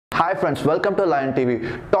Hi friends, welcome to lion TV.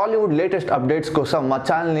 Tollywood latest updates కోసం మా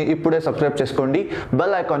ఛానల్ని ఇప్పుడే సబ్స్క్రైబ్ చేసుకోండి,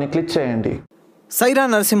 బెల్ ఐకాన్ని క్లిక్ చేయండి. సైరా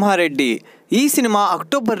నరసింహారెడ్డి ఈ సినిమా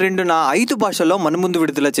అక్టోబర్ 2న 5 భాషల్లో మన ముందు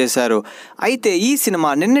విడుదల చేశారు. అయితే ఈ సినిమా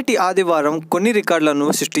నిన్నటి ఆదివారం కొన్ని రికార్డులను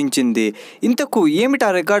సృష్టించింది. ఇంతకు ఏమిటా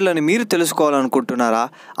రికార్డులను మీరు తెలుసుకోవాలనుకుంటున్నారా?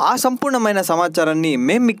 ఆ సంపూర్ణమైన సమాచారాన్ని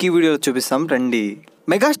మేము మీకు ఈ వీడియోలో చూపిస్తాం, రండి.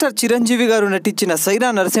 మెగాస్టార్ చిరంజీవి గారు నటించిన సైరా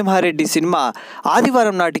నరసింహారెడ్డి సినిమా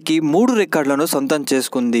ఆదివారం నాటికి 3 రికార్డులను సొంతం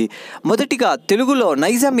చేసుకుంది. మొదటిగా తెలుగులో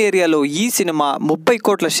నైజాం ఏరియాలో ఈ సినిమా 30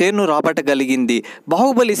 కోట్ల షేర్ను రాబట్టగలిగింది.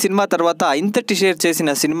 బాహుబలి సినిమా తర్వాత ఇంతటి షేర్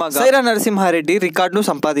చేసిన సినిమా సైరా నరసింహారెడ్డి రికార్డును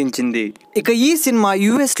సంపాదించింది. ఇక ఈ సినిమా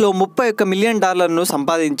US లో $31 మిలియన్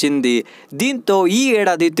సంపాదించింది. దీంతో ఈ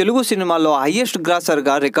ఏడాది తెలుగు సినిమాలో హైయెస్ట్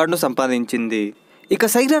గ్రాసర్గా రికార్డును సంపాదించింది. ఇక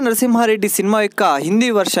సైరా నరసింహారెడ్డి సినిమా యొక్క హిందీ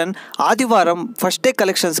వర్షన్ ఆదివారం ఫస్ట్ డే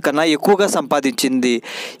కలెక్షన్స్ కన్నా ఎక్కువగా సంపాదించింది.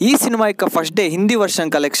 ఈ సినిమా యొక్క first day Hindi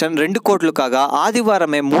version collection 2 కోట్లు కాగా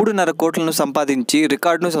ఆదివారమే 3.5 కోట్లను సంపాదించి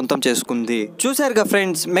రికార్డును సొంతం చేసుకుంది. చూశారుగా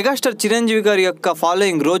ఫ్రెండ్స్, మెగాస్టార్ చిరంజీవి గారి యొక్క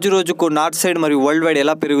ఫాలోయింగ్ రోజు రోజుకు నార్త్ సైడ్ మరియు వరల్డ్ వైడ్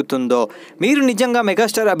ఎలా పెరుగుతుందో. మీరు నిజంగా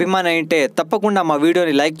మెగాస్టార్ అభిమాని అయితే తప్పకుండా మా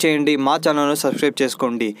వీడియోని లైక్ చేయండి, మా ఛానల్ను సబ్స్క్రైబ్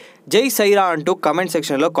చేసుకోండి. జై సైరా అంటూ కామెంట్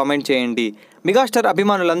సెక్షన్లో కామెంట్ చేయండి. మెగాస్టార్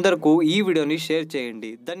అభిమానులందరికీ ఈ వీడియోని షేర్ చేయండి.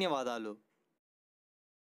 ధన్యవాదాలు.